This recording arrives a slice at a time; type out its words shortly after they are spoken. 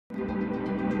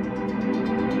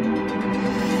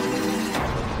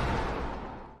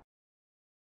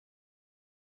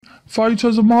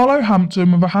Photos of Marlo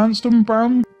Hampton with a handsome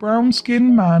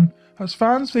brown-skinned man has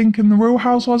fans thinking the Real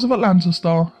Housewives of Atlanta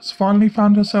star has finally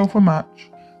found herself a match.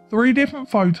 3 different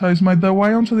photos made their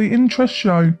way onto the interest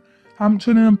show.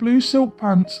 Hampton in a blue silk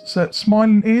pants set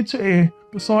smiling ear to ear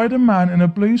beside a man in a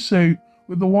blue suit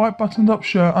with the white buttoned up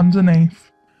shirt underneath.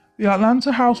 The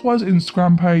Atlanta Housewives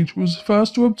Instagram page was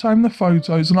first to obtain the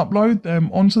photos and upload them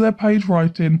onto their page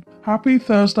writing, "Happy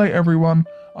Thursday everyone.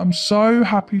 I'm so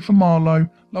happy for Marlo.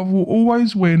 Love will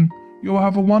always win. You'll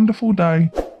have a wonderful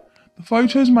day." The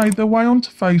photos made their way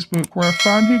onto Facebook, where a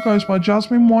fan who goes by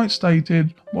Jasmine White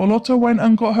stated, "Marlotta went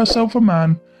and got herself a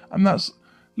man, and that's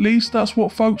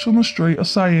what folks on the street are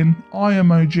saying. Eye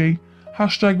emoji.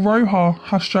 Hashtag Roha.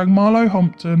 Hashtag Marlo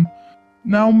Hampton.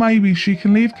 Now maybe she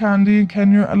can leave Candy and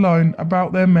Kenya alone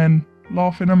about their men.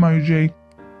 Laughing emoji."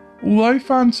 Although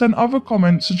fans sent other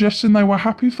comments suggesting they were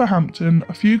happy for Hampton,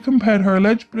 a few compared her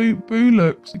alleged boo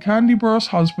looks to Candy Burruss'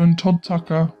 husband Todd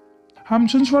Tucker.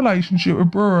 Hampton's relationship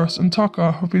with Burruss and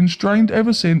Tucker have been strained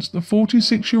ever since the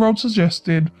 46-year-old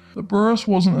suggested that Burruss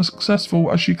wasn't as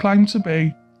successful as she claimed to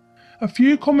be. A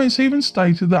few comments even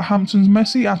stated that Hampton's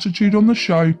messy attitude on the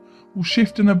show will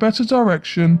shift in a better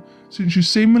direction since she's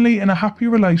seemingly in a happy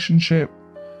relationship.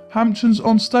 Hampton's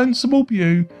ostensible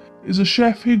beau is a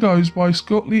chef who goes by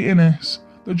Scott Lee Innes.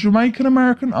 The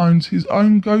Jamaican-American owns his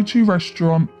own go-to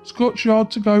restaurant, Scott's Yard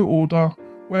To Go Order,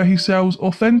 where he sells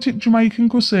authentic Jamaican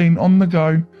cuisine on the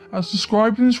go, as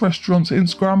described in his restaurant's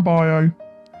Instagram bio.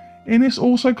 Innes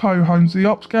also co-owns the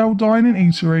upscale dining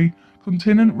eatery,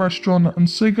 Continent Restaurant and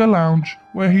Cigar Lounge,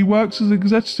 where he works as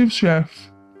executive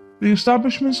chef. The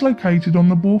establishment is located on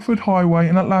the Bulford Highway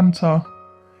in Atlanta.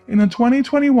 In a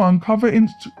 2021 cover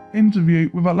interview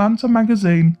with Atlanta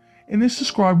magazine, Innes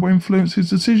described what influenced his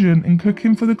decision in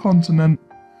cooking for the continent.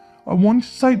 "I wanted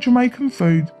to take Jamaican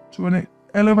food to an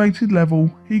elevated level,"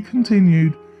 he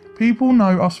continued. "People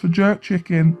know us for jerk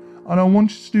chicken, and I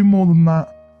wanted to do more than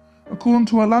that." According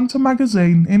to Atlanta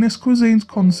magazine, Innes' cuisines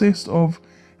consist of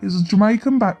his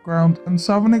Jamaican background and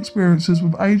southern experiences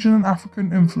with Asian and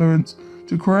African influence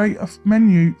to create a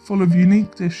menu full of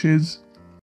unique dishes.